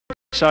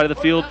side of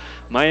the field.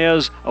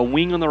 Maez, a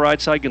wing on the right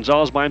side.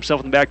 Gonzalez by himself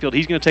in the backfield.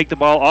 He's going to take the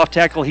ball off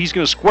tackle. He's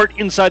going to squirt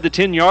inside the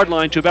 10-yard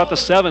line to about the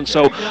 7.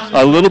 So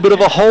a little bit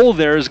of a hole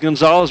there as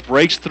Gonzalez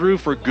breaks through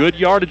for good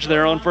yardage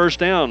there on first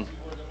down.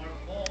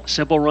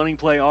 Simple running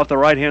play off the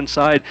right-hand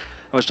side.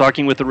 I was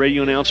talking with the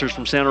radio announcers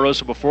from Santa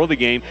Rosa before the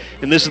game,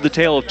 and this is the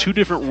tale of two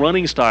different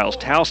running styles.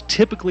 Taos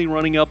typically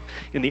running up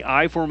in the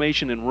I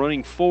formation and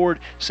running forward.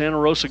 Santa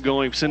Rosa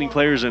sending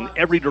players in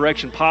every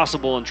direction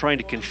possible and trying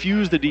to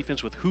confuse the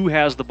defense with who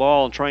has the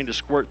ball and trying to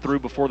squirt through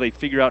before they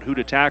figure out who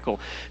to tackle.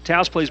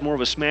 Taos plays more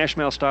of a smash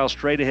mouth style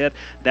straight ahead.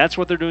 That's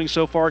what they're doing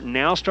so far.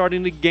 Now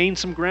starting to gain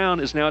some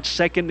ground is now it's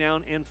 2nd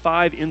down and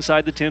 5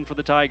 inside the 10 for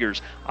the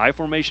Tigers. I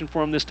formation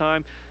for them this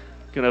time.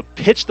 Going to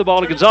pitch the ball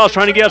to Gonzalez,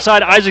 trying to get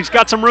outside. Isaac's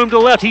got some room to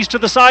the left. He's to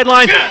the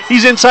sideline.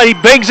 He's inside. He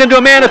bangs into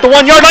a man at the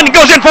 1-yard line and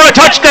goes in for a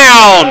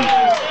touchdown.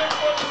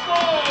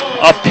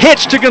 A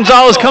pitch to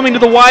Gonzalez coming to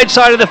the wide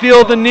side of the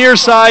field, the near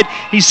side.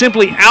 He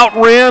simply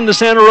outran the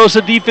Santa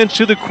Rosa defense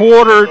to the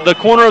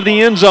corner of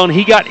the end zone.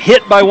 He got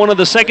hit by one of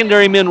the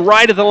secondary men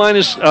right at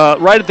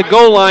the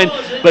goal line,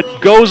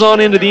 but goes on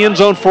into the end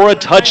zone for a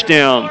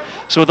touchdown.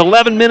 So with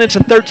 11 minutes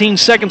and 13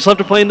 seconds left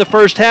to play in the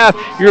first half,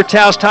 your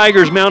Taos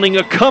Tigers mounting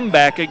a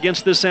comeback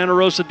against the Santa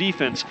Rosa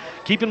defense.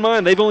 Keep in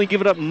mind, they've only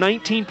given up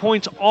 19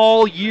 points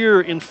all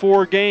year in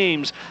 4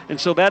 games, and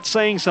so that's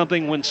saying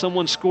something when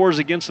someone scores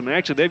against them.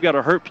 Actually, they've got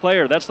a hurt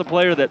player. That's the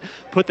player that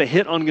put the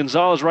hit on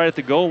Gonzalez right at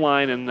the goal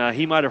line, and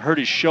he might have hurt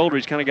his shoulder.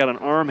 He's kind of got an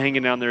arm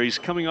hanging down there. He's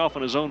coming off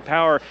on his own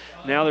power.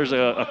 Now there's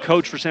a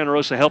coach for Santa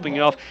Rosa helping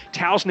off.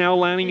 Taos now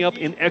lining up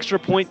in extra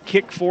point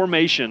kick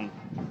formation.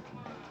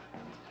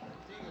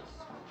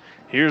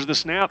 Here's the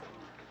snap.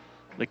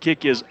 The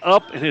kick is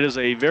up, and it is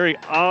a very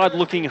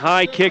odd-looking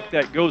high kick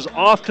that goes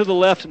off to the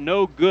left.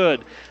 No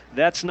good.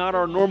 That's not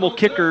our normal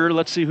kicker.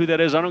 Let's see who that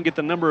is. I don't get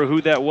the number of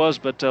who that was,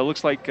 but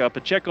looks like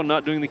Pacheco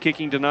not doing the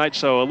kicking tonight,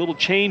 so a little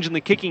change in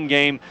the kicking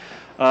game.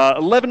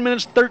 11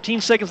 minutes, 13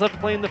 seconds left to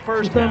play in the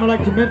first. This time I'd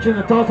like to mention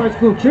the Taos High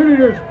School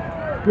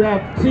cheerleaders. We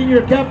have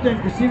senior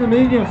captain Christina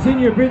Medina,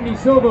 senior Brittany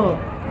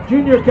Silva,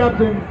 junior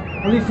captain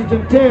Alicia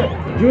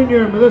Gentet,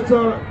 junior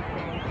Melissa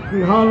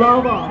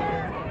Grijalva,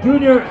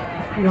 Junior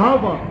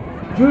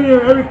Grijalva,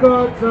 junior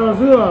Erica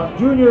Zarazua,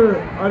 junior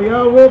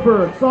Ariel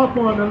Wilbur,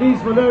 sophomore Annalise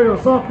Valerio,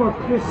 sophomore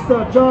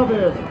Krista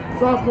Chavez,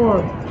 sophomore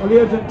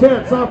Alia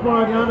Gentet,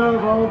 sophomore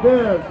Ariana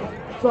Valdez,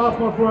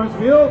 sophomore Florence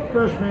Field,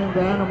 freshman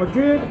Diana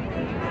Madrid,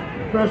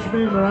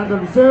 freshman Miranda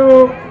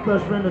Lucero,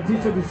 freshman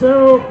Leticia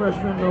Lucero,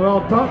 freshman Noel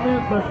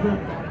Topman, freshman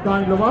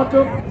Donnie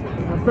Lovato,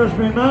 and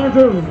freshman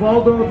manager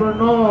Osvaldo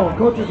Bernal.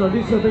 Coaches are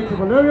Lisa Victor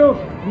Valerio,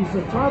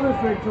 Lisa Chavez,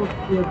 Rachel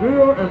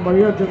Villagrero, and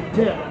Maria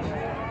Gentet.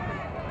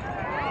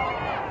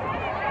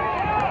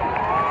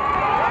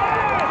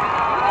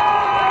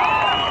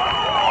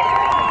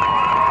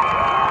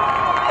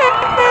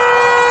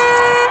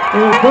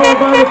 And covered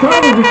by the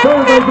Tigers,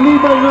 recovered I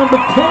believe by number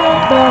 10,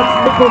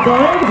 that's Michael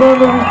Gallegos on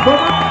the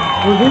recovery.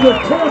 It was either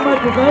 10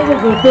 Michael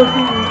Gallegos or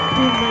 13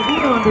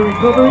 Medina on the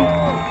recovery.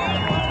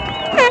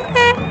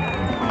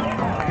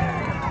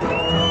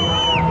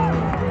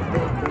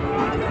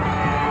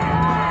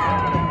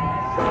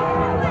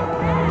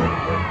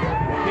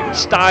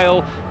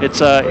 Style. It's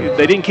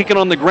they didn't kick it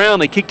on the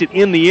ground. They kicked it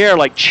in the air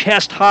like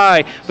chest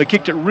high, but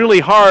kicked it really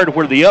hard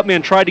where the up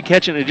man tried to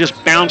catch it and it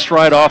just bounced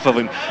right off of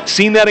him.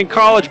 Seen that in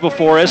college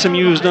before.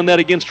 SMU has done that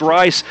against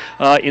Rice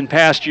in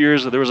past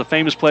years. There was a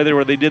famous play there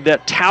where they did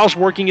that. Taos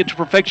working it to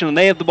perfection, and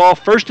they have the ball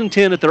 1st and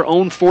 10 at their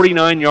own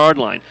 49-yard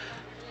line.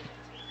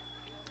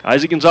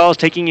 Isaac Gonzalez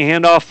taking a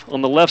handoff on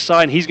the left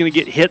side, and he's going to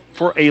get hit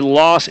for a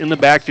loss in the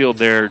backfield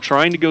there,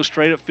 trying to go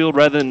straight up field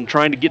rather than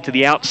trying to get to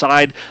the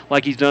outside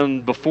like he's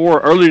done before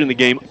earlier in the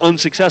game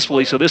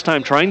unsuccessfully. So this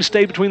time trying to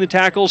stay between the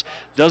tackles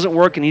doesn't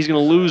work, and he's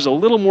going to lose a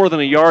little more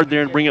than a yard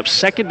there and bring up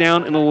 2nd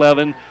down and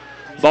 11.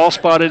 Ball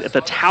spotted at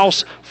the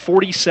Taos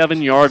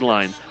 47-yard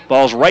line.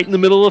 Ball's right in the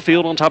middle of the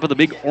field on top of the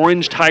big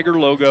orange Tiger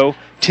logo.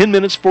 10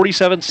 minutes,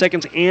 47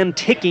 seconds, and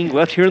ticking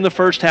left here in the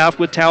first half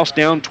with Taos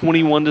down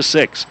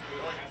 21-6.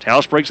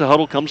 Taos breaks the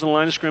huddle, comes to the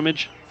line of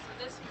scrimmage.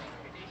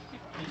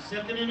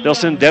 They'll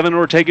send Devin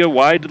Ortega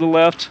wide to the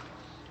left.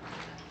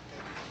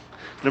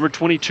 Number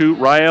 22,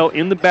 Rael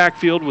in the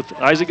backfield with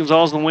Isaac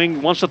Gonzalez in the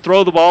wing. Wants to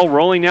throw the ball,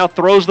 rolling now,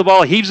 throws the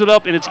ball, heaves it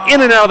up, and it's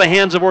in and out of the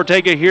hands of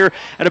Ortega here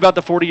at about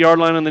the 40-yard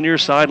line on the near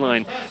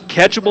sideline.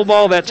 Catchable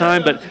ball that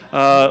time, but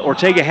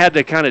Ortega had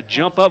to kind of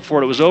jump up for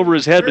it. It was over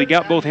his head, but he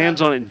got both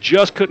hands on it and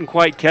just couldn't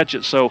quite catch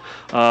it. So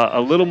a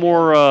little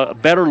more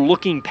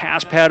better-looking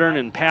pass pattern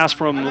and pass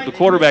from the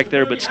quarterback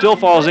there, but still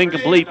falls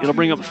incomplete. It'll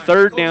bring up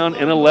 3rd down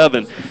and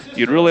 11.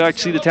 You'd really like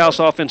to see the Taos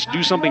offense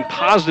do something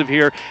positive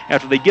here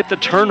after they get the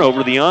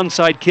turnover, the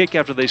onside kick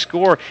after they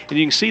score, and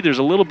you can see there's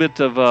a little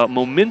bit of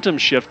momentum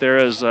shift there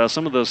as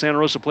some of the Santa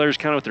Rosa players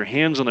kind of with their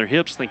hands on their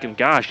hips thinking,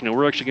 gosh,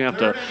 we're actually going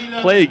to have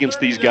to play against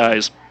these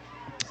guys.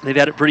 They've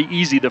had it pretty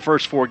easy the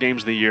first 4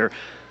 games of the year.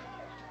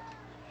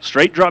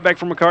 Straight drop back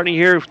from McCartney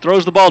here.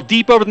 Throws the ball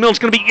deep over the middle. It's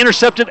going to be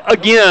intercepted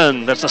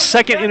again. That's the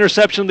second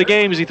interception of the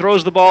game as he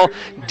throws the ball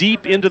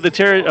deep into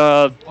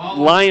the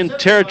Lion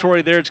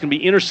territory there. It's going to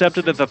be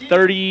intercepted at the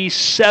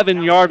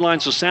 37-yard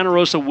line, so Santa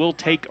Rosa will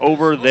take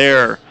over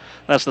there.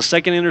 That's the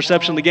second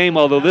interception of the game,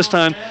 although this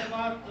time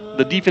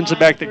the defensive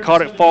back that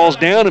caught it falls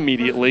down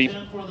immediately.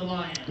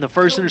 The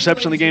first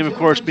interception of the game, of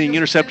course, being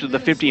intercepted at the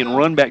 50 and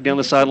run back down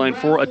the sideline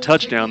for a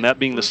touchdown, that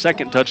being the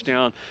second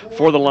touchdown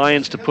for the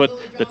Lions to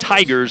put the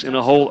Tigers in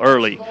a hole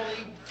early.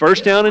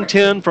 First down and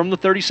 10 from the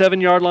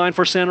 37-yard line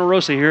for Santa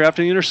Rosa here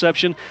after the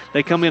interception.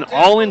 They come in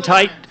all in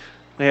tight.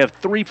 They have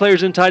three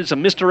players in tight. It's a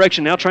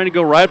misdirection. Now trying to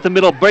go right up the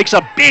middle. Breaks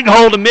a big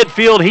hole to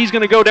midfield. He's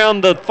going to go down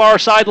the far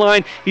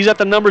sideline. He's at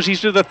the numbers. He's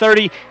to the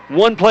 30.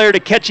 One player to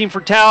catch him for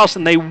Taos,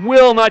 and they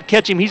will not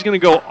catch him. He's going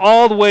to go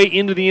all the way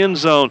into the end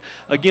zone.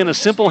 Again, a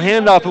simple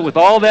handoff, but with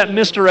all that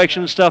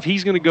misdirection and stuff,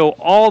 he's going to go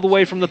all the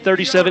way from the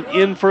 37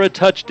 in for a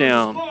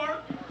touchdown.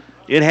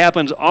 It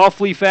happens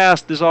awfully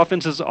fast. This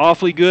offense is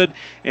awfully good,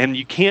 and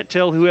you can't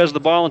tell who has the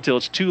ball until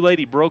it's too late.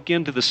 He broke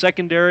into the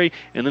secondary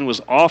and then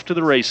was off to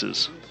the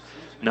races.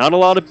 Not a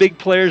lot of big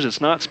players. It's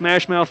not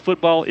smash mouth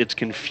football. It's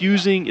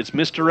confusing. It's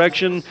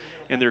misdirection.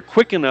 And they're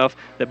quick enough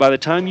that by the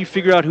time you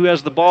figure out who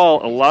has the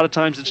ball, a lot of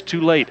times it's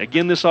too late.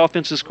 Again, this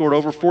offense has scored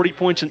over 40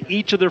 points in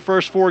each of their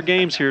first 4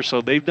 games here,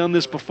 so they've done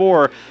this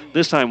before.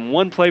 This time,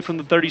 one play from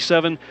the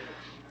 37.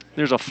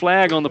 There's a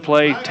flag on the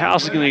play.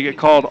 Taos is going to get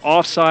called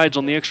offsides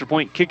on the extra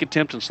point kick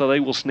attempt, and so they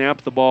will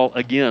snap the ball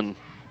again.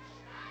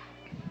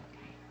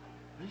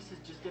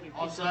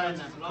 Offsides is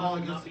the call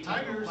against the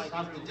Tigers,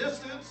 half the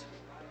distance.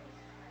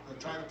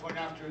 Trying to point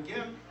after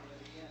again.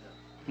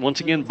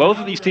 Once again, both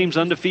of these teams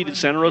undefeated.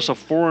 Santa Rosa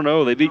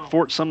 4-0. They beat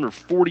Fort Sumner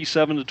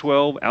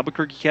 47-12.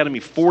 Albuquerque Academy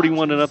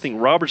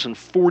 41-0. Robertson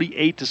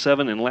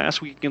 48-7. And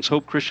last week against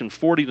Hope Christian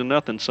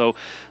 40-0. So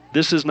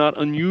this is not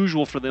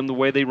unusual for them the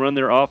way they run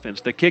their offense.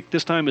 The kick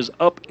this time is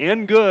up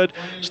and good.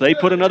 So they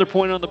put another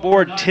point on the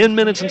board. 10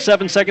 minutes and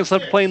 7 seconds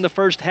left to play in the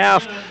first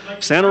half.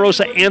 Santa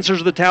Rosa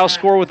answers the Taos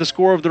score with a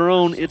score of their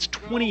own. It's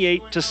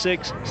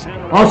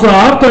 28-6. Also,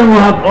 after we'll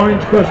have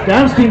Orange Crush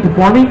dance team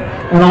performing,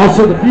 and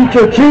also the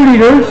future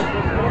cheerleaders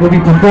will be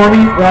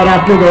performing right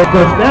after the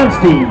Crush dance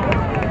team.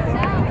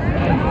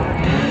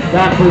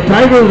 Back for the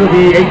Tigers will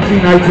be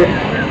 18 nights at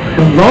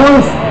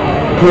Gonzales,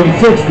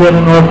 26 then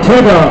in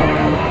Ortega.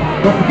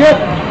 Don't forget,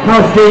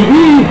 Taos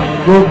JV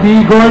will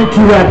be going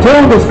to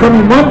Raton this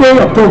coming Monday,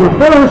 October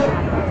 1st.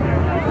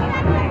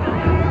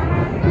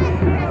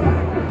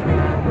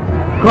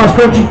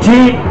 Cross-country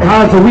team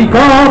has a week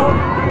off.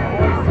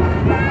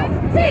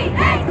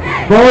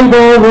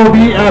 Volleyball will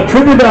be at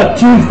Trinidad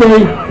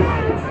Tuesday,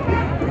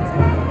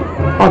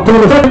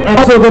 October 2nd, and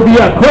also they'll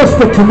be at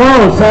Cuesta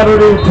tomorrow,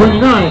 Saturday the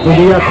 29th.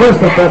 They'll be at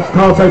Cuesta, that's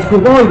Taos High School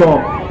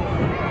volleyball.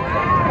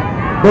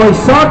 Boys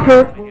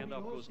soccer.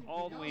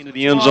 Into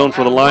the end zone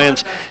for the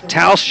Lions.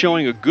 Taos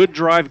showing a good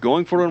drive,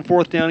 going for it on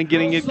fourth down and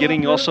getting it,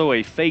 getting also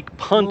a fake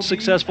punt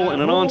successful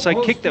and an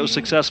onside kick that was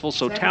successful.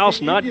 So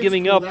Taos not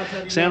giving up,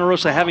 Santa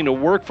Rosa having to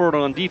work for it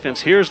on defense.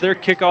 Here's their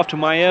kickoff to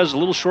Maez, a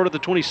little short of the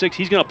 26.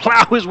 He's going to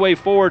plow his way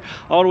forward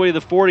all the way to the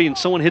 40, and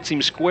someone hits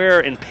him square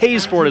and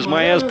pays for it as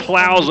Maez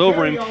plows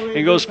over him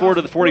and goes forward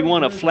to the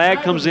 41. A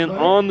flag comes in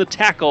on the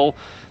tackle.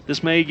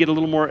 This may get a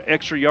little more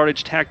extra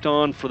yardage tacked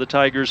on for the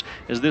Tigers,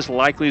 as this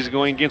likely is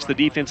going against the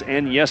defense.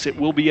 And yes, it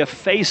will be a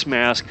face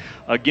mask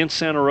against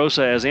Santa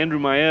Rosa as Andrew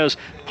Maez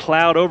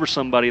plowed over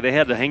somebody. They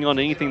had to hang on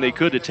to anything they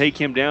could to take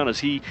him down, as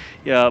he,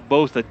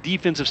 both a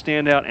defensive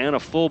standout and a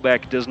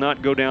fullback, does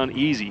not go down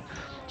easy.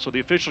 So the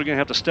officials are going to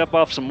have to step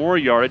off some more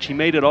yardage. He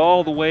made it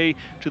all the way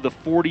to the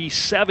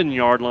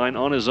 47-yard line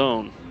on his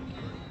own.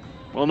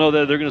 Well, no,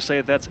 they're going to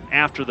say that's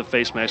after the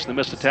face mask. They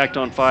must have tacked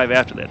on 5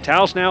 after that.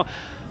 Taos now,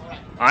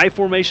 I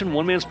formation,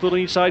 one man split on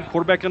each side,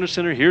 quarterback under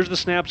center. Here's the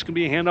snap. It's going to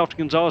be a handoff to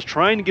Gonzales,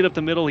 trying to get up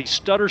the middle. He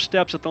stutter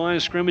steps at the line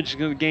of scrimmage. He's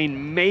going to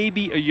gain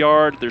maybe a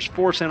yard. There's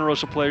 4 Santa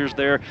Rosa players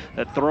there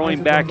that throw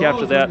him back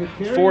after that.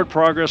 Forward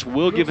progress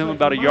will give him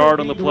about a yard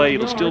on the play.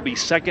 It'll still be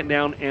second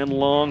down and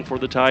long for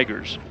the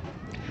Tigers.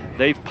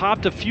 They've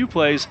popped a few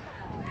plays.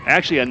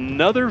 Actually,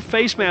 another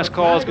face mask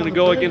call is going to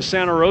go against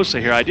Santa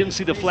Rosa here. I didn't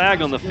see the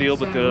flag on the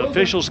field, but the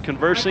officials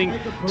conversing,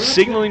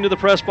 signaling to the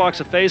press box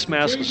a face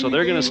mask, so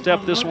they're going to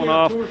step this one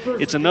off.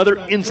 It's another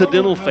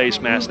incidental face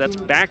mask. That's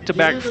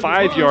back-to-back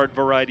 5-yard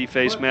variety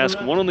face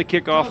mask, one on the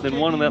kickoff, then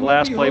one on that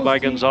last play by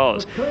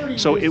Gonzales.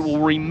 So it will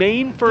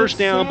remain first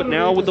down, but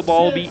now with the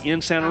ball be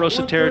in Santa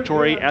Rosa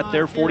territory at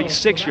their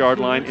 46-yard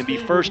line and be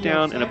first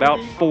down and about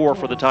 4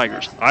 for the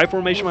Tigers. I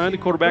formation behind the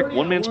quarterback,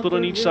 one man split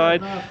on each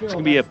side. It's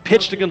going to be a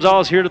pitch to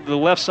Gonzales here to the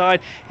left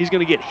side. He's going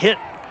to get hit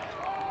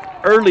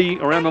early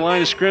around the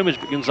line of scrimmage,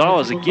 but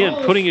Gonzalez again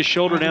putting his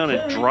shoulder down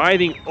and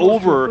driving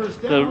over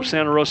the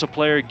Santa Rosa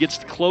player, gets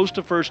close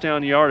to first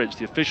down yardage.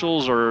 The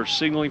officials are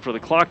signaling for the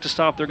clock to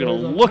stop. They're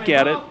going to look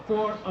at it.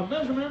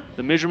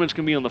 The measurement's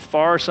going to be on the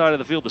far side of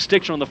the field. The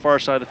sticks are on the far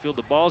side of the field.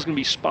 The ball's going to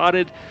be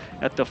spotted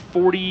at the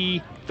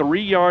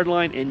 43-yard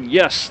line, and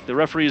yes, the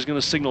referee is going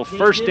to signal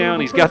first down.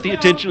 He's got the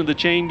attention of the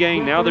chain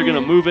gang. Now they're going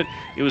to move it.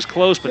 It was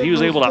close, but he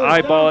was able to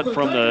eyeball it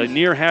from the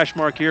near hash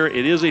mark here.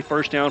 It is a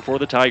first down for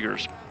the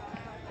Tigers.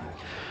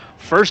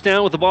 First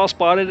down with the ball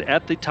spotted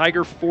at the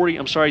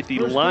the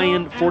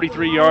Lion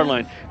 43-yard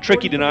line.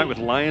 Tricky tonight with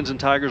Lions and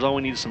Tigers. All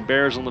we need is some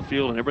Bears on the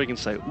field, and everybody can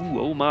say, ooh,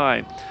 oh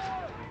my.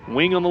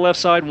 Wing on the left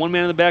side, one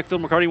man in the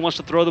backfield. McCarty wants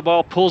to throw the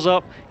ball, pulls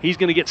up. He's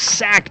going to get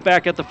sacked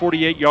back at the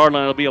 48-yard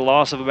line. It'll be a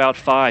loss of about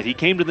 5. He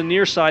came to the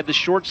near side, the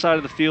short side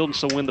of the field, and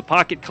so when the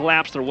pocket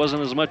collapsed, there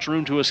wasn't as much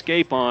room to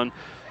escape on.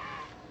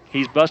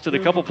 He's busted a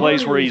couple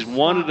plays where he's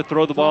wanted to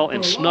throw the ball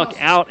and snuck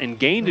out and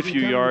gained a few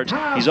yards.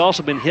 He's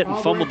also been hit and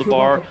fumbled the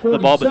ball,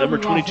 but number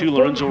 22,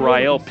 Lorenzo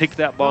Rael, picked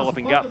that ball up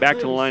and got back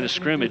to the line of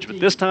scrimmage. But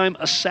this time,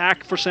 a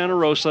sack for Santa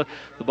Rosa.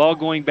 The ball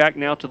going back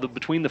now to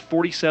between the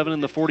 47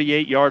 and the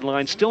 48-yard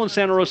line. Still in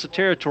Santa Rosa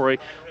territory.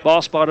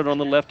 Ball spotted on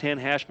the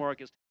left-hand hash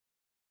mark.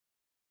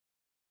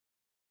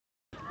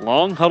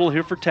 Long huddle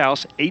here for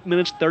Taos. 8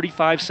 minutes,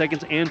 35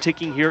 seconds and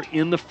ticking here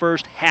in the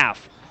first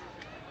half.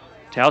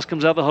 Taos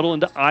comes out of the huddle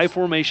into I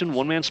formation.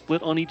 One man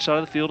split on each side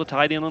of the field, a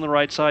tight end on the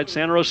right side.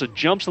 Santa Rosa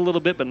jumps a little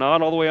bit, but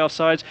not all the way off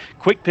sides.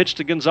 Quick pitch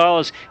to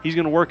Gonzalez. He's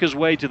going to work his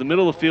way to the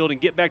middle of the field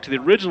and get back to the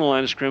original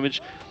line of scrimmage.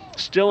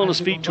 Still on his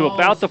feet to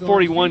about the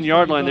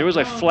 41-yard line. There was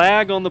a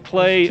flag on the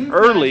play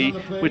early,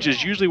 which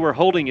is usually where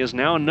holding is.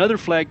 Now another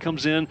flag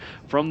comes in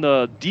from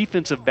the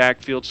defensive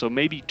backfield, so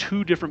maybe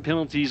 2 different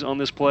penalties on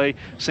this play.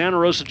 Santa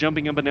Rosa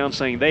jumping up and down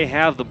saying they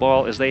have the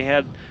ball as they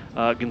had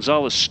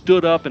Gonzalez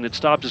stood up and it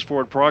stopped his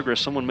forward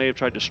progress. Someone may have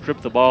tried to strip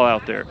the ball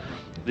out there.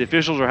 The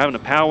officials are having a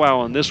powwow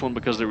on this one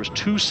because there was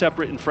 2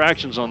 separate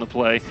infractions on the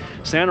play.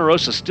 Santa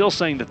Rosa still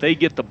saying that they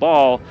get the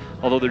ball,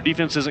 although their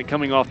defense isn't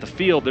coming off the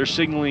field. They're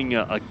signaling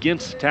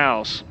against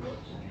Taos.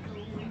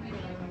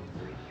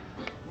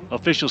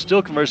 Officials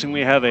still conversing.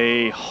 We have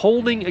a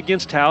holding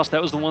against Taos.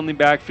 That was the one in the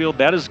backfield.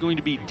 That is going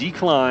to be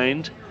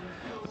declined.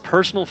 The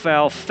personal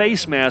foul,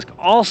 face mask,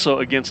 also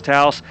against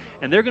Taos.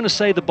 And they're going to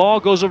say the ball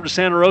goes over to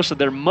Santa Rosa.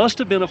 There must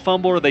have been a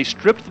fumble or they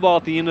stripped the ball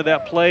at the end of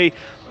that play.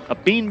 A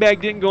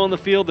beanbag didn't go on the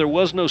field. There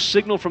was no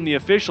signal from the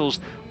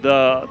officials.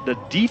 The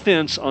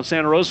defense on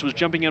Santa Rosa was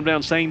jumping up and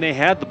down saying they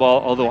had the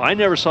ball, although I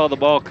never saw the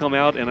ball come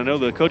out, and I know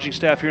the coaching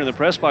staff here in the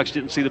press box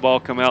didn't see the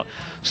ball come out.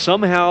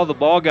 Somehow the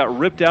ball got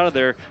ripped out of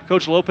there.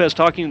 Coach Lopez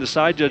talking to the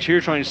side judge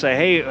here trying to say,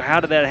 hey, how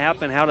did that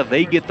happen? How did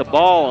they get the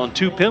ball on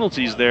 2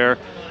 penalties there?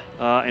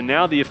 And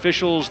now the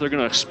officials, they're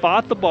going to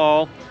spot the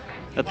ball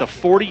at the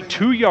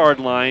 42-yard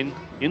line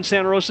in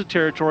Santa Rosa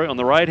territory on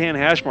the right-hand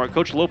hash mark.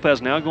 Coach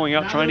Lopez now going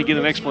out trying to get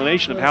an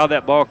explanation of how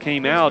that ball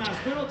came out.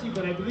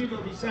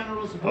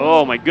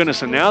 Oh, my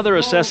goodness. And now they're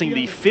assessing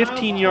the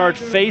 15-yard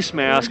face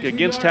mask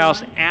against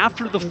Taos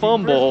after the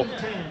fumble.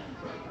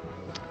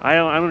 I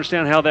don't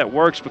understand how that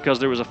works because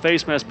there was a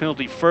face mask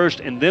penalty first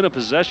and then a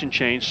possession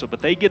change. But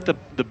they get the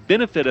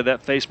benefit of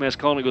that face mask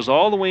call, and it goes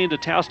all the way into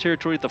Taos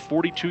territory at the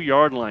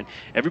 42-yard line.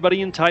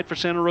 Everybody in tight for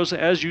Santa Rosa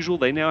as usual.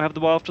 They now have the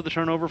ball after the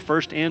turnover,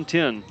 1st and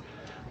 10.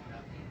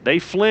 They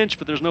flinch,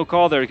 but there's no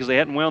call there because they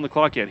hadn't wound the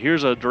clock yet.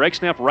 Here's a direct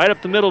snap right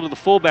up the middle to the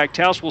fullback.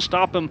 Taos will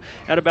stop him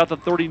at about the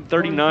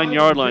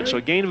 39-yard line. So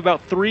a gain of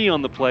about 3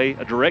 on the play.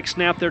 A direct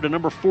snap there to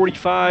number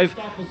 45.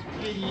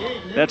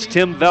 That's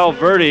Tim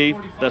Valverde,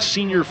 the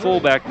senior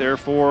fullback there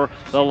for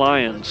the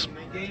Lions.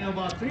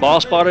 Ball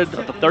spotted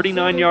at the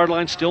 39-yard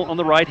line, still on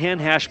the right-hand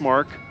hash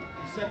mark.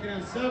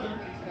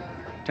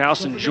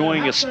 Taos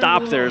enjoying a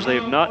stop there as they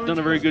have not done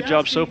a very good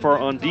job so far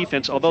on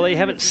defense, although they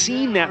haven't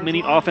seen that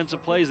many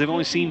offensive plays. They've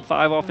only seen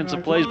 5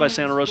 offensive plays by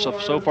Santa Rosa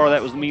so far.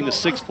 That was the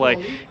 6th play.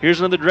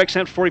 Here's another direct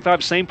snap to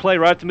 45, same play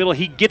right up the middle.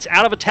 He gets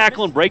out of a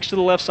tackle and breaks to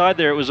the left side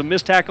there. It was a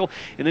missed tackle,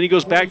 and then he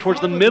goes back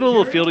towards the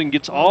middle of the field and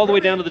gets all the way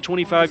down to the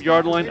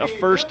 25-yard line, a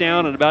first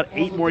down and about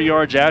 8 more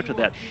yards after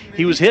that.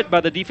 He was hit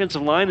by the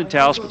defensive line in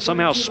Taos, but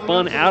somehow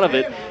spun out of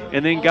it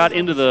and then got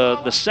into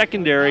the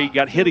secondary,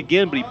 got hit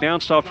again, but he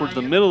bounced off towards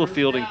the middle of the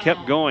field and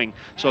kept going.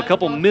 So a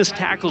couple missed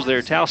tackles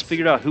there. Taos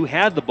figured out who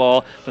had the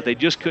ball, but they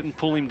just couldn't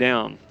pull him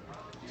down.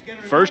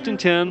 1st and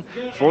 10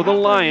 for the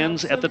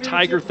Lions at the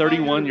Tiger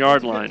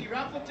 31-yard line.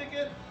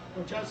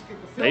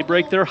 They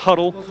break their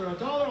huddle.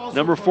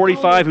 Number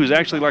 45, who's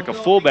actually like a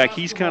fullback,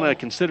 he's kind of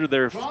considered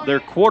their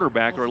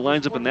quarterback, or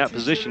lines up in that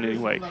position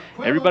anyway.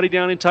 Everybody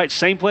down in tight.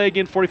 Same play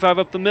again, 45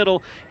 up the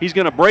middle. He's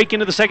going to break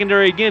into the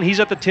secondary again.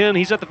 He's at the 10,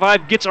 he's at the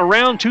 5, gets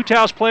around 2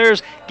 Taos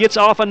players, gets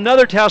off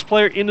another Taos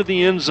player into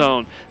the end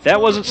zone. That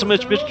wasn't so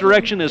much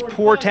misdirection as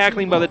poor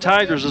tackling by the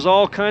Tigers, as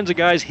all kinds of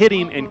guys hit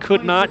him and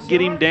could not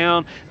get him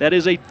down. That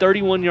is a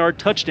 31-yard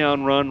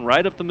touchdown run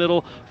right up the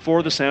middle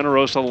for the Santa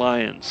Rosa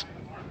Lions.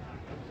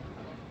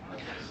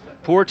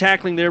 Poor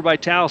tackling there by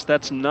Taos.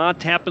 That's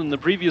not happened in the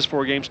previous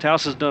 4 games.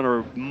 Taos has done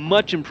a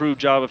much improved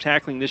job of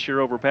tackling this year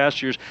over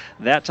past years.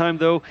 That time,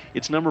 though,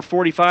 it's number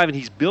 45, and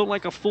he's built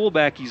like a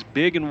fullback. He's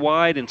big and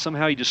wide, and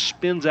somehow he just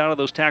spins out of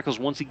those tackles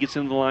once he gets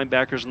into the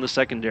linebackers in the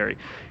secondary.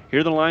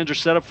 Here the Lions are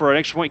set up for an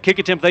extra point kick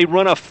attempt. They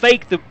run a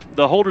fake.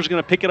 The holder's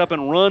going to pick it up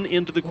and run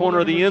into the corner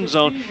of the end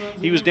zone.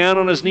 He was down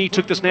on his knee,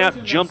 took the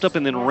snap, jumped up,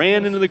 and then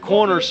ran into the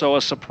corner. So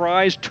a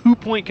surprise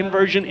 2-point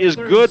conversion is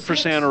good for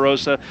Santa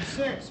Rosa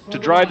to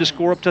drive the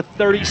score up to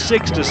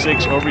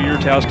 36-6 over your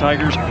Taos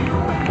Tigers.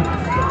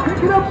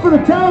 Pick it up for the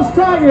Taos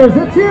Tigers.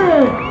 Let's hear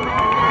it.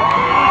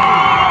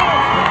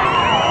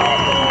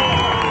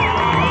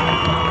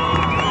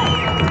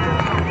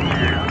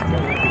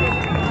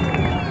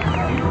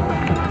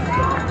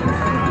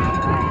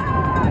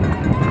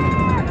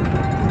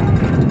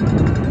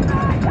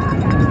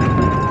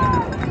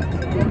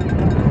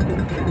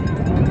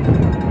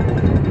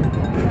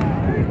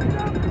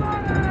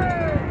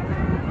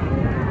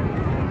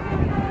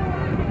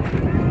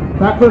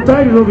 Back for the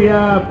Tigers will be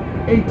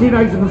 18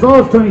 Isaac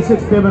Gonzalez,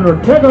 26 Devin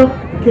Ortega.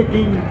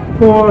 Kicking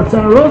for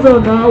Santa Rosa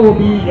now will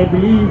be, I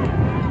believe,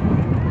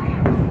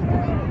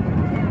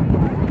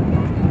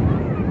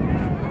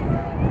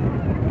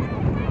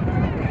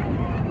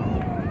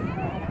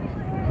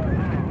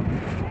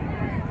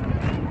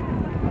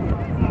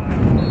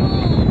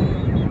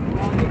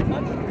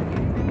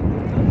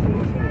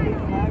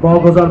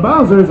 ball goes out of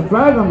bounds. There's a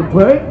flag on the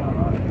play.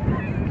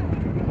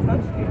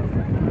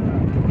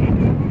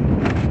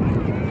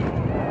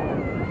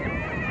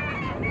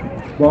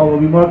 Ball will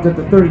be marked at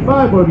the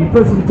 35, will be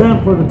first and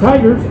 10 for the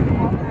Tigers.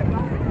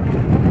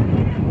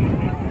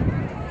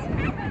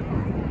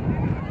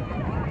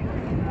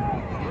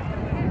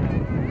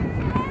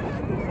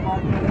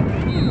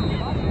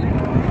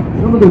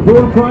 Some of the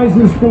door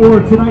prizes for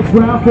tonight's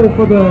raffle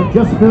for the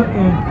Jessica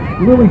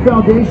and Lily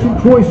Foundation.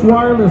 Choice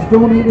Wireless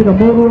donated a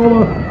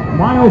Motorola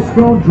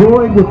Milestone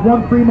Droid with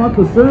 1 free month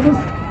of service.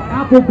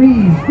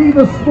 Applebee's,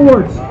 Viva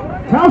Sports,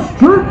 Taos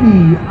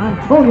Turkey,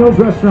 Antonio's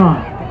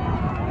Restaurant.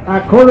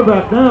 At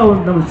quarterback now,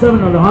 number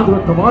 7,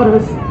 Alejandro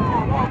Tavares.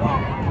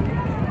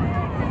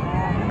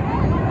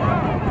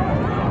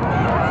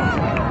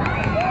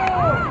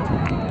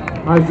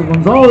 Isaac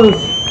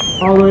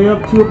Gonzalez all the way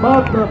up to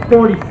about the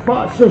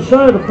 45, just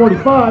shy of the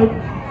 45.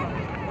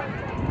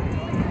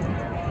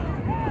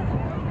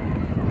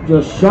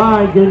 Just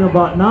shy, getting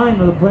about 9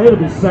 of the play. It'll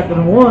be 2nd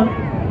and 1.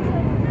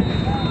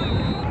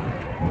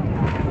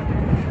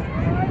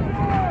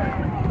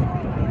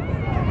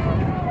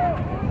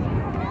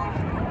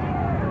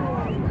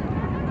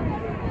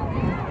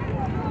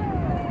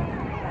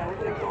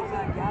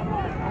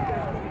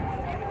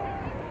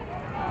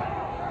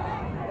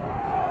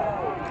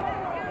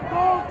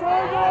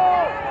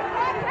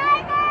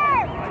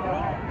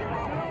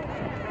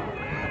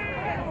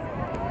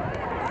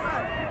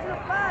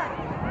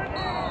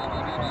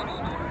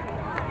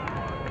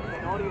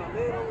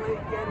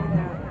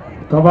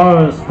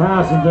 Tavares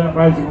pass and then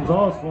Isaac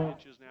Gonzalez for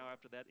now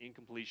after that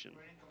incompletion.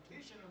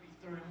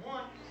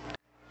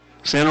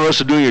 Santa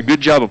Rosa doing a good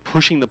job of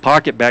pushing the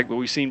pocket back, but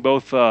we've seen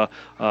both Kevin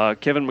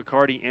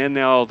McCarty and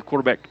now the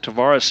quarterback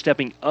Tavares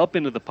stepping up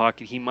into the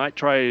pocket. He might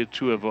try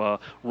to have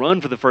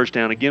run for the first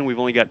down. Again, we've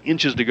only got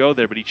inches to go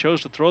there, but he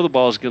chose to throw the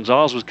ball as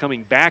Gonzalez was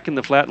coming back in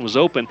the flat and was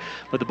open,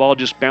 but the ball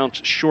just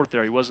bounced short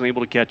there. He wasn't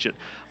able to catch it.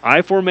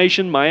 I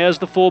formation, Maez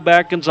the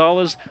fullback,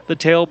 Gonzalez the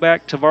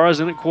tailback,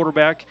 Tavares in at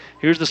quarterback.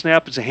 Here's the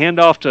snap. It's a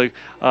handoff to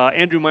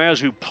Andrew Maez,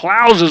 who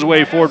plows his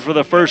way forward for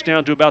the first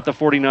down to about the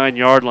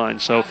 49-yard line.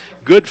 So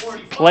good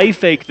play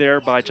fake there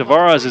by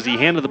Tavares as he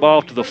handed the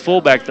ball to the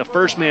fullback, the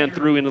first man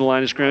through into the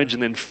line of scrimmage,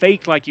 and then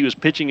faked like he was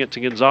pitching it to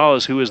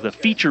Gonzalez, who is the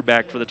feature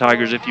back for the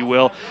Tigers, if you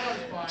will.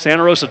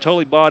 Santa Rosa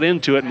totally bought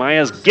into it.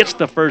 Maez gets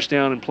the first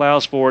down and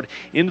plows forward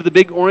into the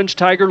big orange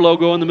Tiger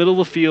logo in the middle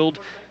of the field.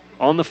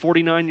 On the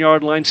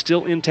 49-yard line,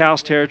 still in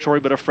Taos territory,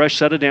 but a fresh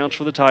set of downs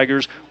for the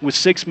Tigers with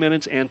 6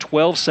 minutes and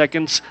 12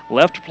 seconds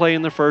left to play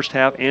in the first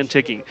half and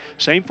ticking.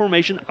 Same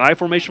formation, I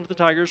formation for the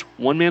Tigers,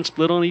 1-man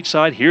split on each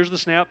side. Here's the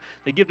snap.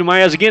 They give to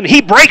Maez again.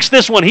 He breaks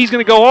this one. He's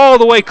going to go all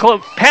the way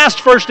past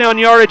first down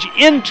yardage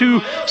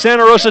into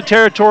Santa Rosa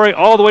territory,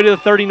 all the way to the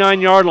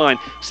 39-yard line.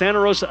 Santa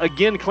Rosa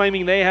again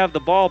claiming they have the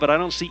ball, but I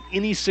don't see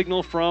any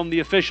signal from the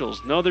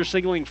officials. No, they're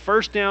signaling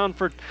first down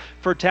for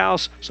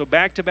Taos, so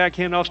back-to-back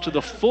handoffs to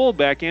the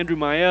fullback, Andrew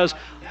Maez.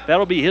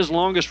 That'll be his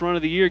longest run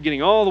of the year,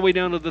 getting all the way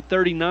down to the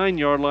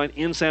 39-yard line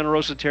in Santa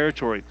Rosa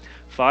territory.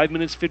 5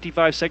 minutes,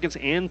 55 seconds,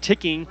 and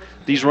ticking.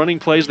 These running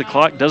plays, the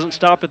clock doesn't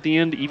stop at the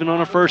end, even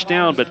on a first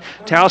down, but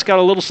Taos got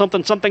a little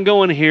something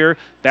going here.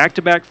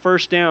 Back-to-back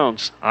first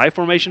downs. I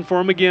formation for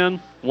him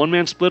again.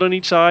 1-man split on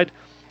each side.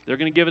 They're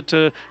going to give it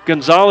to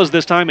Gonzalez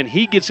this time, and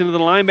he gets into the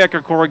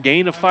linebacker core, a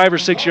gain of 5 or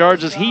 6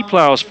 yards as he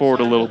plows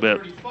forward a little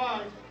bit.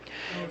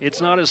 It's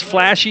not as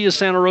flashy as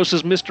Santa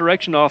Rosa's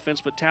misdirection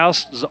offense, but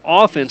Taos'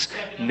 offense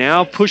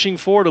now pushing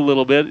forward a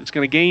little bit. It's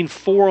going to gain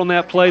 4 on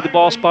that play. The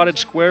ball spotted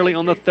squarely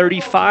on the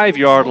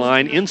 35-yard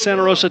line in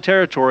Santa Rosa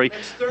territory.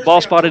 The ball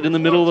spotted in the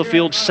middle of the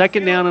field.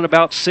 2nd down and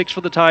about 6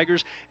 for the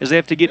Tigers as they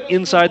have to get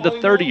inside the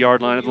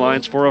 30-yard line of the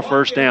Lions for a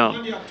 1st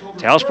down.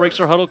 Taos breaks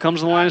their huddle,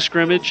 comes to the line of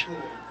scrimmage.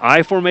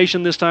 I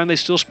formation this time. They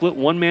still split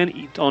 1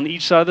 man on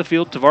each side of the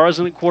field. Tavares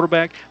in at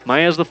quarterback.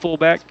 Maya's the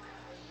fullback.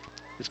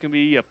 It's going to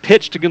be a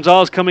pitch to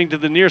Gonzalez coming to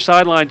the near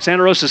sideline.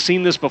 Santa Rosa's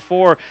seen this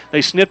before.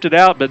 They snipped it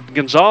out, but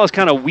Gonzalez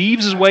kind of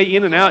weaves his way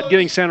in and out,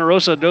 getting Santa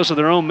Rosa a dose of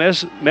their own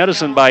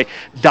medicine by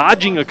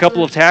dodging a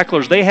couple of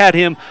tacklers. They had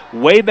him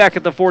way back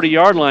at the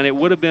 40-yard line. It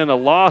would have been a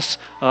loss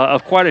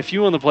of quite a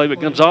few on the play,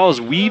 but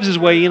Gonzalez weaves his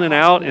way in and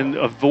out and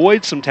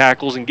avoids some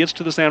tackles and gets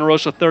to the Santa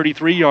Rosa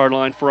 33-yard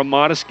line for a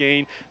modest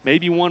gain,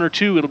 maybe 1 or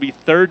 2. It'll be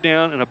 3rd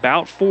down and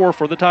about 4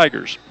 for the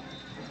Tigers.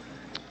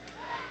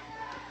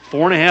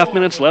 4.5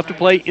 minutes left to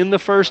play in the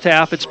first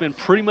half. It's been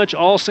pretty much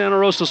all Santa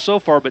Rosa so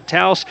far, but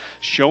Taos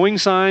showing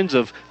signs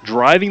of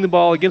driving the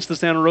ball against the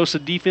Santa Rosa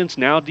defense,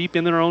 now deep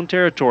in their own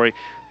territory.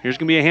 Here's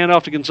going to be a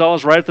handoff to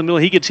Gonzalez right at the middle.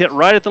 He gets hit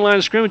right at the line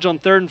of scrimmage on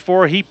 3rd and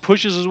 4. He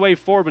pushes his way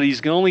forward, but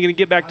he's only going to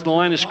get back to the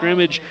line of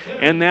scrimmage,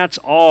 and that's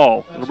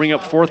all. It'll bring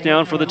up 4th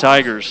down for the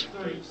Tigers.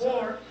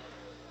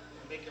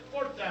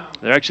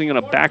 They're actually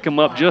going to back him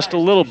up just a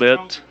little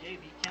bit.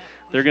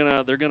 They're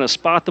gonna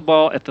spot the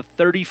ball at the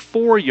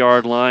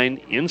 34-yard line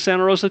in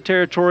Santa Rosa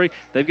territory.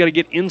 They've got to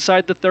get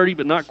inside the 30,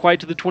 but not quite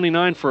to the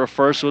 29 for a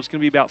first. So it's going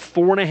to be about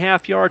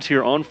 4.5 yards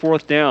here on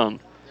 4th down.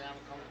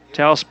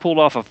 Taos pulled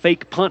off a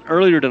fake punt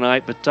earlier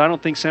tonight, but I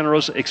don't think Santa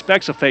Rosa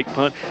expects a fake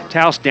punt.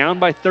 Taos down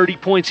by 30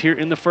 points here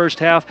in the first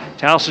half.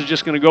 Taos is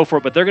just going to go for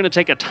it, but they're going to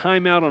take a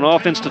timeout on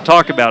offense to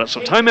talk about it.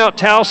 So timeout,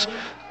 Taos.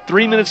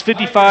 3 minutes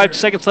 55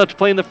 seconds left to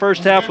play in the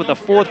first half with a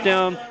 4th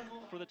down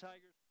for the Tigers.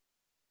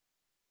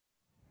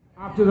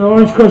 After the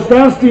Orange Crush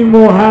dance team,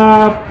 we'll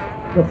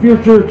have the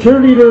future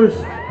cheerleaders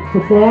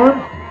perform.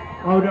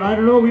 I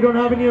don't know, we don't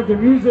have any of their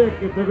music.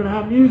 If they're going to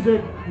have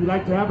music, we'd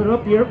like to have it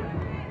up here.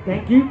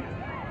 Thank you.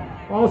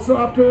 Also,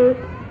 after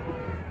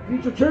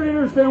future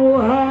cheerleaders, then we'll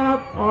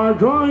have our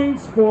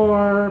drawings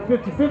for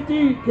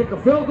 50-50, kick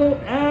a field goal,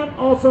 and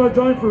also our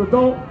drawing for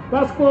adult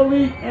basketball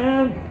league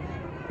and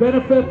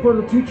benefit for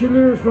the 2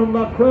 cheerleaders from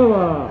La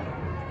Cueva.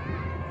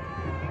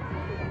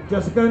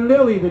 Jessica and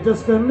Lily, the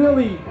Jessica and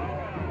Lily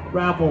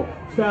raffle.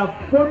 So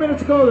 4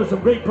 minutes ago, there's some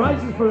great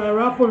prizes for that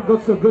raffle, and it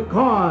goes to a good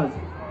cause.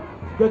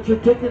 Get your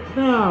tickets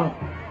now.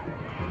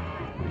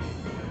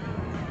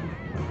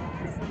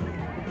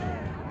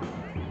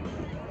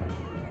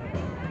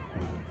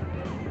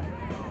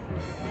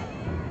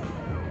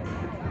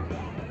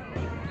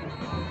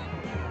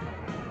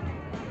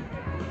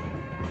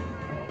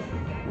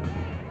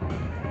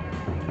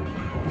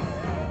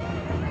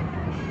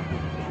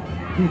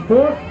 The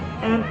 4th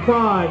and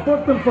 5.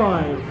 4th and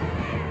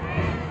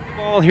 5.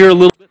 Ball here a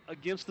little bit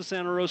against the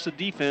Santa Rosa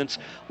defense.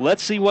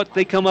 Let's see what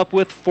they come up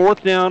with.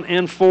 4th down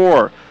and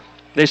 4.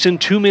 They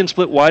send 2 men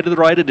split wide to the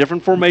right, a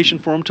different formation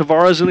for them.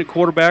 Tavares in at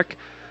quarterback.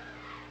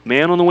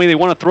 Man on the way. They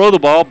want to throw the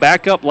ball.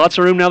 Back up. Lots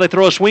of room. Now they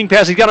throw a swing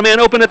pass. He's got a man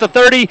open at the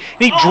 30.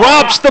 He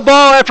drops the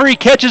ball after he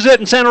catches it,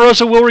 and Santa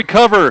Rosa will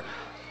recover.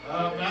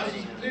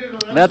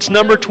 That's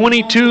number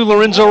 22,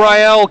 Lorenzo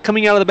Rael,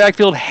 coming out of the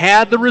backfield,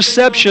 had the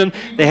reception.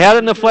 They had it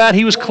in the flat.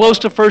 He was close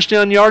to 1st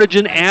down yardage,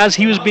 and as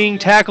he was being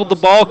tackled, the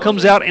ball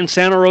comes out, and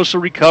Santa Rosa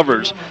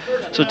recovers.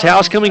 So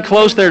Taos coming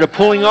close there to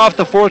pulling off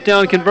the 4th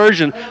down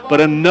conversion,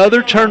 but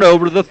another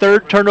turnover, the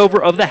 3rd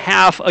turnover of the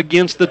half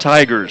against the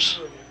Tigers.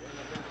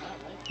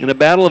 In a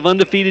battle of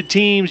undefeated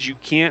teams, you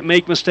can't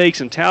make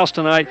mistakes. In Taos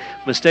tonight,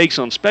 mistakes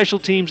on special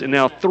teams, and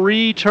now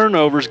 3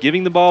 turnovers,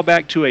 giving the ball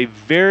back to a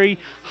very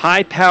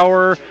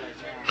high-power,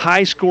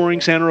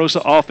 high-scoring Santa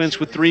Rosa offense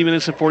with 3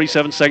 minutes and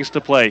 47 seconds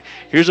to play.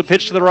 Here's a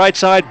pitch to the right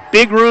side.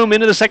 Big room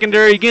into the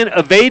secondary again.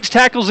 Evades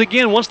tackles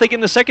again. Once they get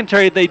in the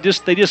secondary, they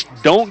just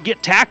don't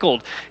get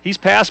tackled. He's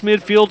past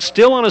midfield,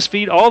 still on his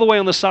feet, all the way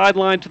on the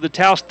sideline to the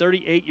Taos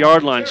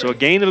 38-yard line. So a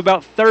gain of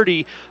about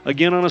 30,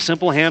 again on a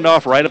simple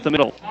handoff right up the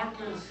middle.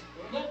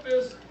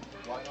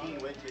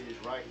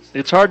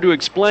 It's hard to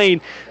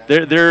explain.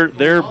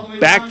 Their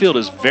backfield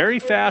is very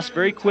fast,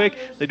 very quick.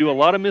 They do a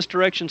lot of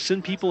misdirection,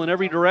 send people in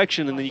every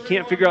direction, and then you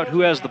can't figure out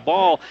who has the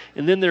ball.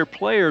 And then their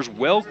players,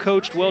 well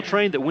coached, well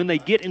trained, that when they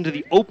get into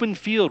the open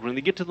field, when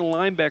they get to the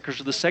linebackers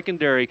or the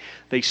secondary,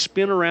 they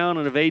spin around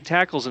and evade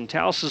tackles. And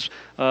Taos's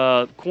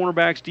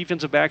cornerbacks,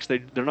 defensive backs, they're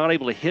not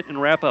able to hit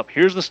and wrap up.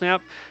 Here's the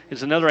snap.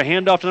 It's another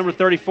handoff to number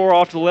 34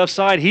 off to the left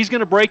side. He's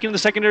going to break into the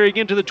secondary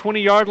again to the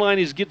 20-yard line.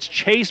 He gets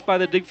chased by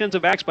the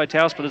defensive backs by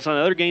Taos, but it's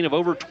another gain of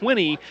over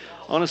 20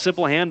 on a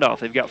simple handoff.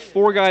 They've got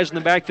 4 guys in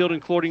the backfield,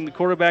 including the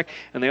quarterback,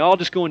 and they all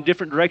just go in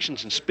different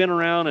directions and spin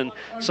around, and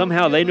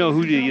somehow they know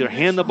who to either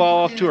hand the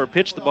ball off to or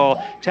pitch the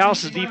ball.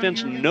 Taos'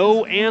 defense,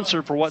 no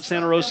answer for what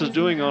Santa Rosa is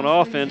doing on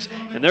offense,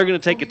 and they're going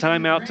to take a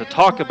timeout to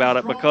talk about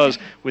it because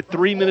with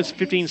 3 minutes and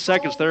 15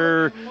 seconds,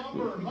 they're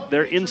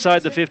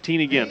inside the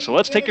 15 again. So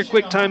let's take a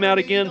quick timeout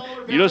again.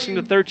 You're listening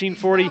to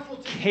 1340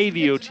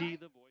 KVOT.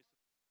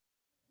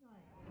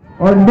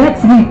 or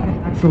next week,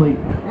 actually.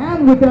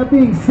 And with that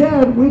being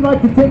said, we'd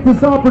like to take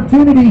this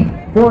opportunity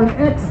for an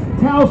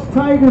ex-Taos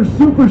Tiger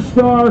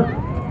superstar,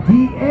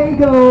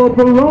 Diego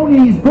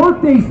Baroni's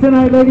birthday's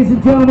tonight, ladies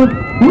and gentlemen.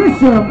 Wish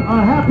him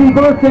a happy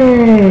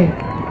birthday.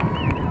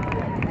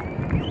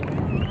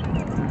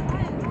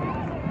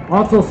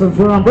 Also, since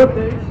we're on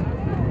birthdays,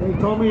 they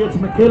told me it's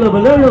Michaela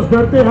Valerio's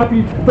birthday.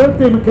 Happy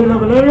birthday, Michaela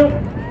Valerio.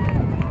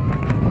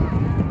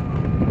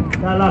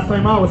 That last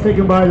time out was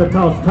taken by the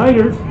Taos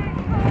Tigers.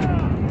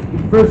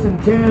 First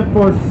and 10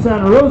 for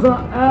Santa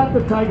Rosa at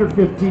the Tiger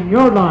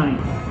 15-yard line.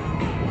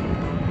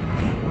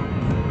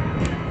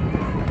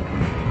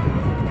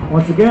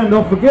 Once again,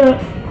 don't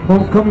forget,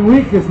 homecoming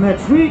week is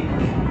next week.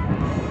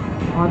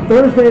 On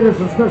Thursday, there's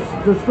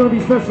going to be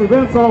special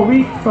events all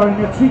week,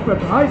 starting next week at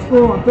the high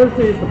school. On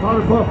Thursday is the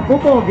Powder Puff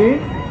football game.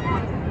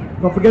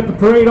 Don't forget the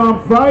parade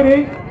on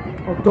Friday,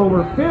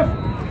 October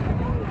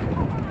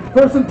 5th.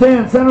 First and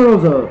 10, Santa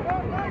Rosa.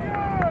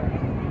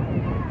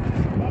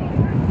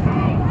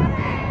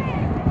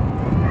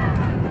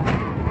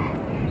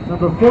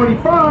 Number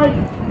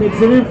 45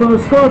 takes it in from the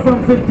score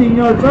from 15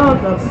 yards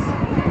out. That's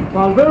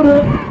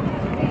Valverde.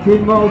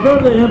 King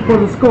Valverde in for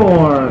the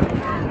score.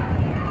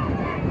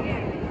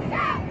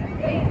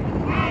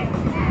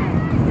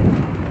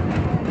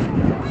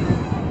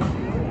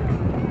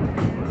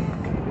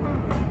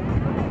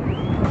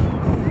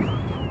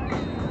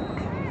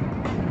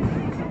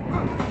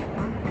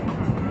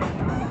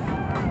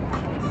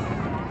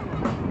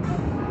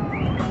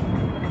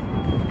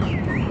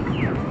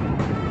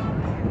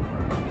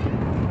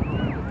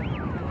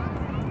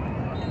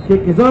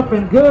 Kick is up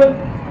and good.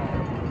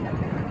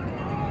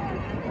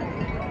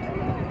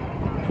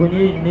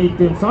 28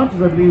 Nathan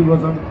Sanchez, I believe,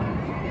 was a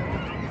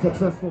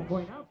successful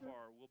point out.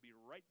 We'll be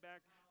right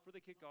back for the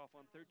kickoff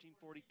on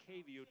 1340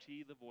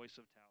 KVOT, the voice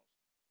of Taos.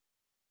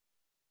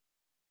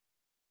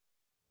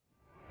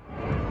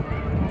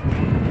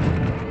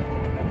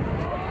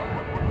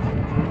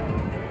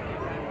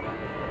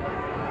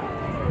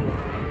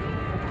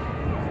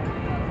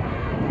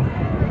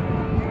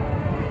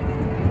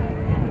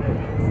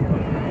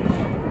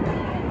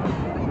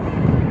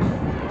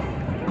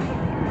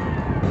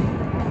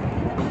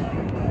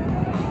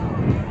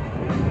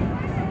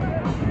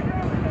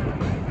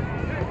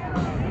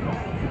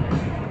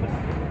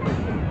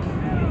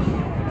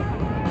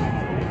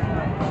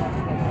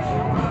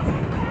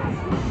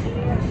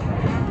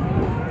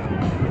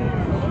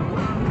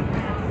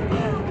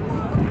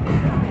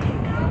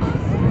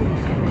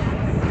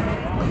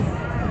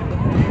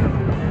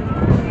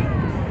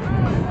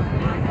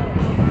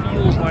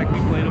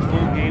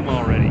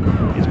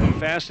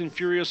 Fast and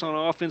furious on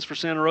offense for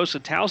Santa Rosa.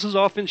 Taos'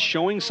 offense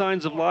showing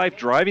signs of life,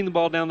 driving the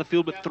ball down the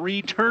field, but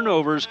 3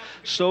 turnovers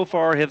so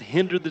far have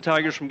hindered the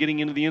Tigers from getting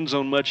into the end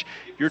zone much.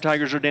 Your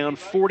Tigers are down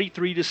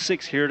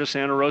 43-6 here to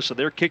Santa Rosa.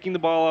 They're kicking the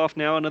ball off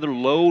now. Another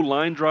low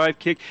line drive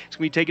kick. It's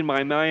going to be taken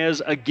by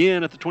Maez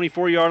again at the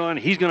 24-yard line.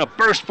 He's going to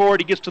burst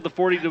forward. He gets to the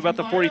 40 to about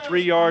the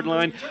 43-yard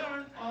line.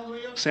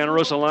 Santa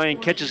Rosa Lion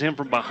catches him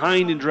from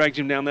behind and drags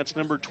him down. That's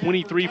number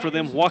 23 for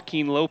them,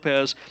 Joaquin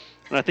Lopez.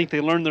 And I think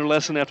they learned their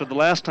lesson after the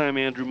last time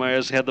Andrew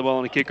Maez had the ball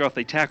on the kickoff.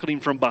 They tackled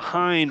him from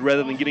behind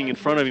rather than getting in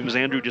front of him as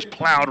Andrew just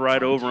plowed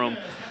right over him.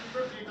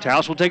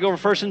 Taos will take over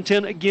first and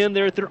 10 again.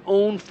 They're at their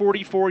own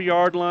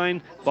 44-yard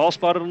line. Ball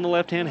spotted on the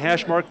left-hand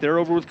hash mark. They're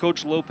over with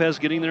Coach Lopez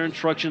getting their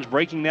instructions,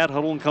 breaking that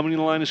huddle and coming to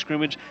the line of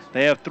scrimmage.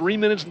 They have 3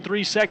 minutes and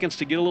 3 seconds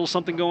to get a little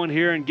something going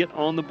here and get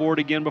on the board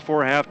again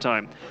before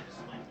halftime.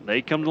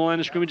 They come to the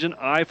line of scrimmage in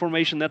I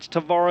formation. That's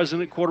Tavares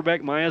in at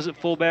quarterback, Maez at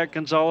fullback,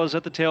 Gonzalez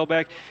at the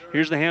tailback.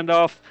 Here's the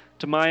handoff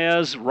to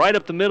Maez right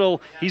up the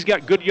middle. He's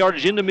got good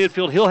yardage into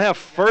midfield. He'll have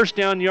first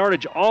down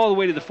yardage all the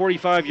way to the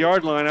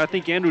 45-yard line. I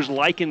think Andrew's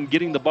liking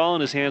getting the ball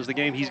in his hands the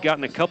game. He's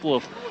gotten a couple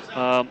of,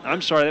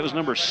 I'm sorry, that was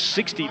number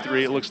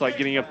 63, it looks like,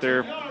 getting up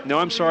there. No,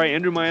 I'm sorry,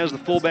 Andrew Maez, the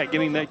fullback,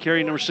 getting that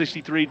carry, number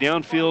 63,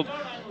 downfield.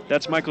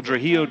 That's Michael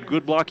Trujillo,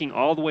 good blocking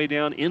all the way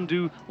down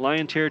into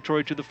Lion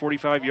territory to the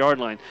 45-yard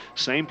line.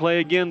 Same play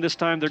again. This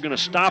time they're going to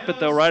stop it,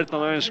 though, right at the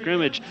line of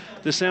scrimmage.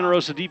 The Santa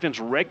Rosa defense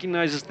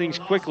recognizes things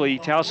quickly.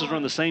 Taos has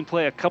run the same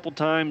play a couple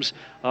times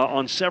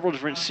on several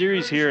different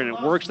series here, and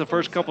it works the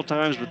first couple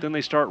times, but then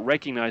they start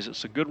recognizing it.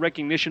 So good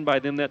recognition by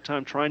them that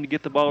time, trying to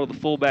get the ball to the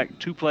fullback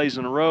 2 plays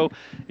in a row.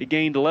 It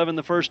gained 11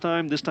 the first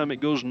time. This time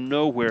it goes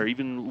nowhere.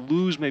 Even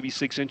lose maybe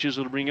 6 inches.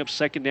 It'll bring up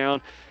second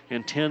down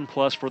and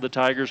 10+ for the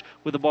Tigers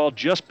with the ball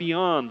just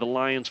beyond the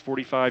Lions'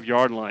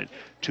 45-yard line.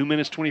 2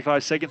 minutes,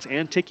 25 seconds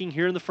and ticking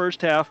here in the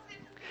first half.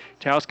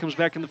 Taos comes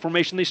back in the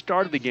formation they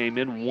started the game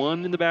in.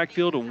 1 in the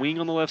backfield, a wing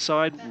on the left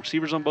side,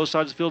 receivers on both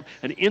sides of the field.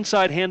 An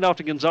inside handoff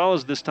to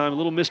Gonzalez this time. A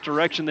little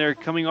misdirection there,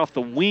 coming off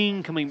the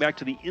wing, coming back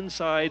to the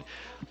inside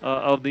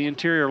of the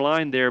interior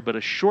line there, but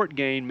a short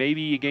gain,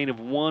 maybe a gain of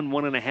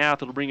 1.5.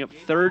 It'll bring up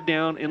third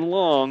down and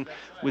long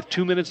with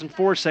 2 minutes and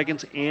 4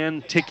 seconds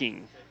and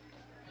ticking.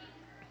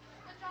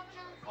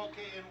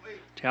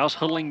 Taos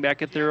huddling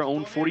back at their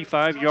own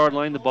 45-yard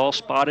line. The ball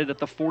spotted at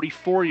the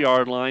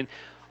 44-yard line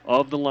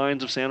of the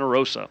Lions of Santa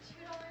Rosa.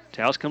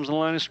 Taos comes to the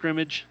line of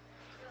scrimmage.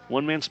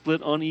 One-man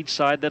split on each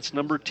side. That's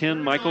number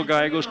 10, Michael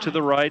Gallegos, to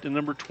the right, and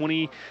number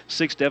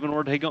 26, Devin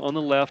Ortega, on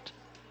the left.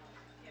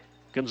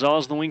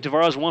 Gonzalez, the wing.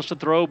 Tavares wants to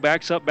throw,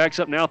 backs up,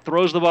 now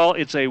throws the ball.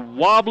 It's a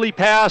wobbly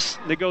pass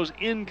that goes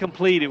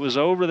incomplete. It was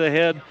over the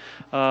head.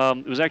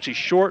 It was actually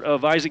short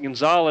of Isaac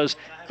Gonzalez,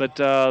 but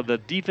the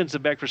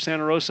defensive back for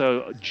Santa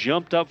Rosa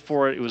jumped up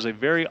for it. It was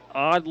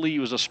it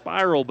was a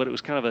spiral, but it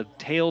was kind of a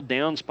tail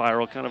down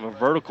spiral, kind of a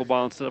vertical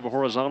ball instead of a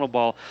horizontal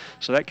ball.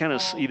 So that kind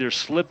of either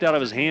slipped out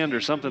of his hand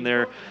or something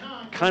there.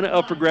 Kind of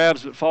up for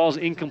grabs, but falls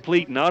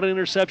incomplete. Not an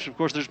interception. Of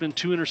course, there's been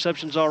 2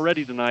 interceptions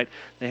already tonight.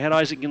 They had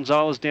Isaac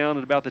Gonzalez down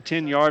at about the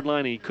 10-yard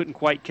line, and he couldn't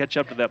quite catch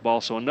up to that ball.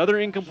 So another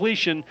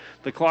incompletion.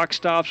 The clock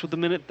stops with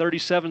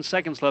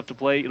 1:37 left to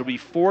play. It'll be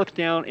 4th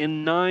down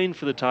and 9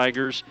 for the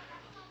Tigers.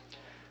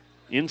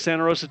 In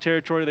Santa Rosa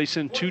territory, they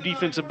send 2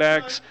 defensive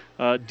backs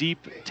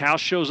deep. Taos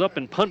shows up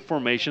in punt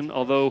formation,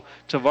 although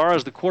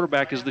Tavares, the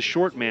quarterback, is the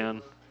short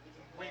man.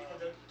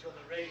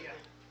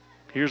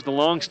 Here's the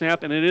long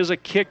snap, and it is a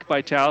kick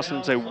by Taos, and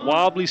it's a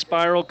wobbly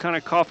spiral, kind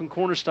of coffin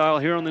corner style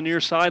here on the near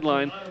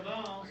sideline.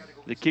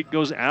 The kick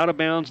goes out of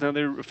bounds. Now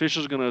the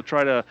officials are going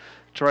to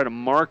try to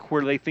mark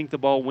where they think the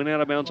ball went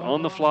out of bounds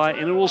on the fly,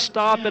 and it will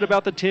stop at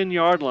about the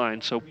 10-yard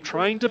line. So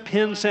trying to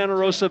pin Santa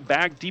Rosa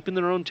back deep in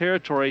their own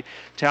territory.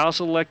 Taos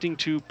electing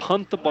to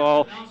punt the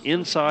ball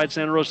inside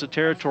Santa Rosa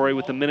territory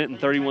with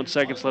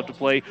 1:31 left to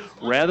play,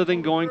 rather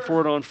than going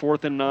for it on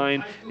 4th and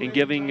 9 and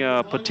giving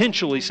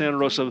potentially Santa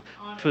Rosa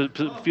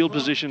field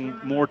position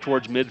more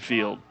towards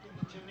midfield.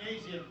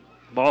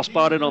 Ball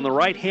spotted on the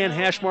right-hand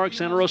hash mark.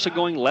 Santa Rosa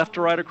going left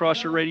to right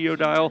across your radio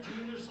dial.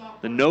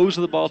 The nose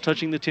of the ball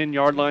touching the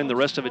 10-yard line, the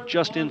rest of it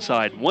just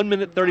inside.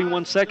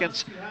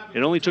 1:31.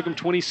 It only took them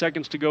 20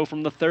 seconds to go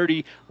from the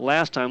 30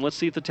 last time. Let's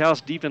see if the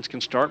Taos defense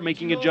can start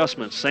making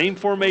adjustments. Same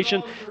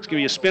formation. It's going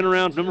to be a spin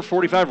around. Number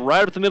 45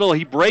 right up the middle.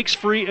 He breaks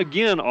free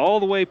again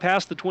all the way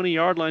past the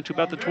 20-yard line to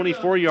about the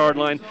 24-yard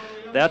line.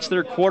 That's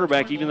their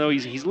quarterback, even though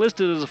he's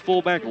listed as a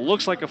fullback.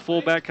 Looks like a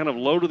fullback, kind of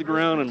low to the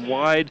ground and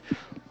wide.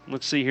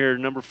 Let's see here.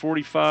 Number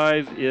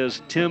 45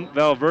 is Tim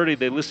Valverde.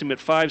 They list him at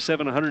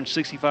 5'7",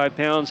 165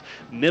 pounds.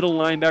 Middle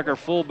linebacker,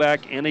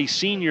 fullback, and a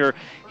senior.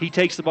 He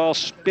takes the ball,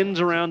 spins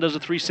around, does a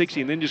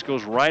 360, and then just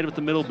goes right up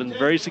the middle. Been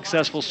very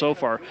successful so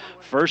far.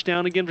 1st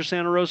down again for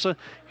Santa Rosa.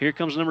 Here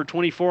comes number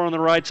 24 on the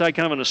right side,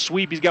 kind of in a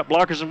sweep. He's got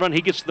blockers in front.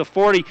 He gets to the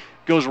 40,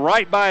 goes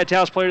right by a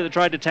Taos player that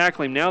tried to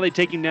tackle him. Now they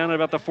take him down at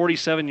about the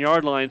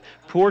 47-yard line.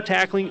 Poor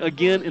tackling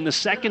again in the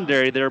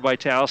secondary there by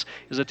Taos,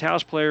 as a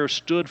Taos player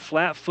stood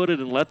flat-footed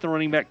and let the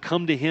running back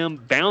come to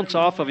him, bounce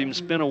off of him,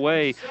 spin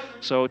away.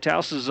 So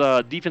Taos's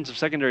defensive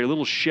secondary a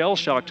little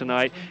shell-shocked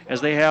tonight,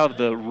 as they have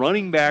the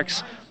running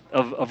backs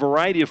of a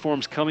variety of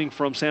forms coming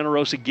from Santa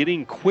Rosa,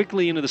 getting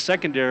quickly into the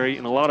secondary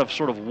in a lot of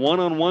sort of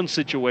one-on-one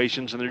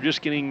situations, and they're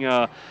just getting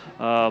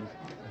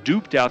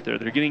duped out there.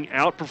 They're getting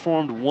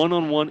outperformed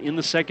one-on-one in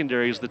the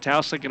secondary, as the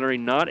Taos secondary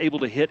not able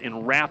to hit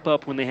and wrap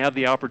up when they have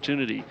the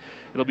opportunity.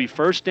 It'll be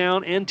 1st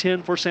down and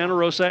 10 for Santa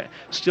Rosa,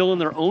 still in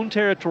their own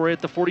territory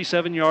at the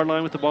 47-yard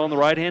line with the ball on the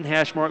right-hand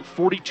hash mark,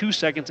 42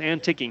 seconds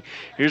and ticking.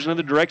 Here's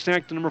another direct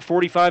snap to number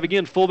 45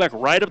 again, fullback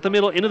right up the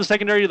middle, into the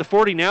secondary to the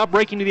 40, now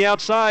breaking to the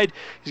outside.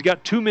 He's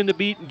got 2 men to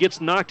beat and gets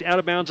knocked out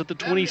of bounds at the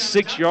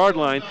 26-yard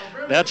line.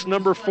 That's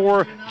number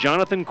 4,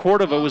 Jonathan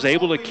Cordova, was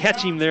able to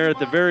catch him there at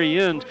the very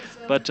end,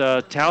 but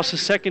Taos'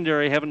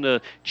 secondary having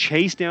to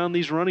chase down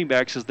these running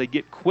backs as they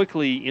get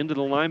quickly into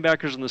the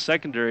linebackers in the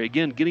secondary.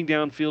 Again, getting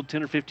downfield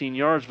 10 or 15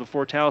 yards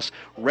before Taos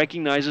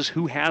recognizes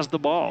who has the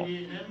ball.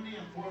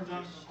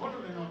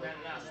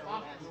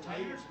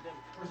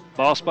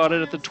 Ball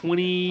spotted at the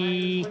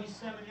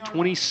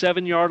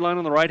 27-yard line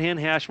on the right-hand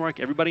hash mark.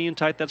 Everybody in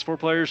tight. That's 4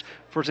 players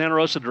for Santa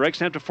Rosa. Direct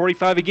snap to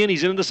 45 again.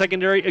 He's into the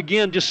secondary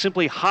again. Just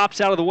simply hops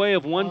out of the way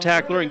of one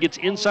tackler and gets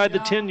inside the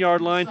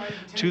 10-yard line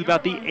to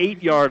about the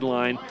 8-yard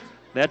line.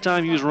 That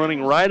time he was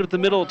running right up the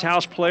middle. A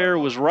Taos player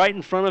was right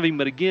in front of him,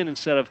 but again,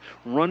 instead of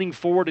running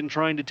forward and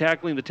trying to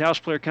tackle him, the Taos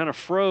player kind of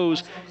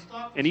froze.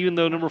 And even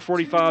though number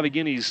 45,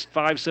 again, he's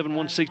 5'7",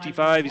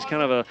 165, he's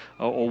kind of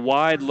a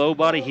wide, low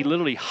body, he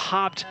literally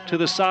hopped to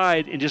the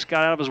side and just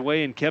got out of his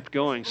way and kept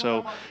going.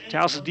 So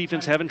Taos'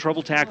 defense having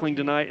trouble tackling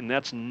tonight, and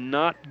that's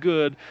not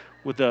good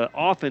with the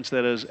offense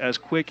that is as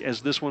quick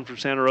as this one from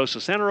Santa Rosa.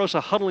 Santa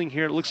Rosa huddling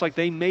here. It looks like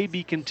they may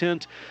be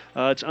content.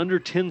 It's under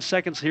 10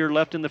 seconds here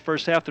left in the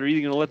first half. They're either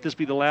going to let this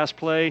be the last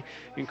play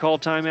and call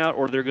timeout,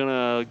 or they're going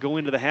to go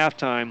into the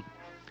halftime.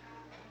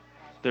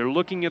 They're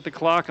looking at the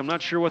clock. I'm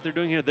not sure what they're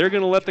doing here. They're going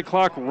to let the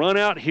clock run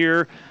out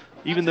here,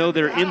 even though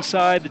they're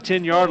inside the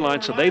 10-yard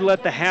line. So they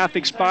let the half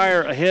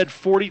expire, ahead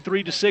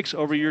 43-6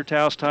 over your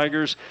Taos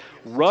Tigers.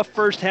 Rough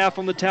first half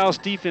on the Taos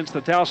defense.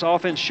 The Taos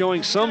offense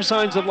showing some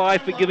signs of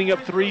life, but giving up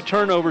 3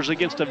 turnovers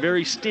against a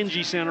very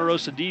stingy Santa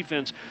Rosa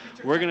defense.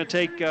 We're going to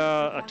take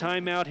a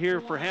timeout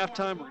here for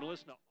halftime. We're going to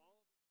listen to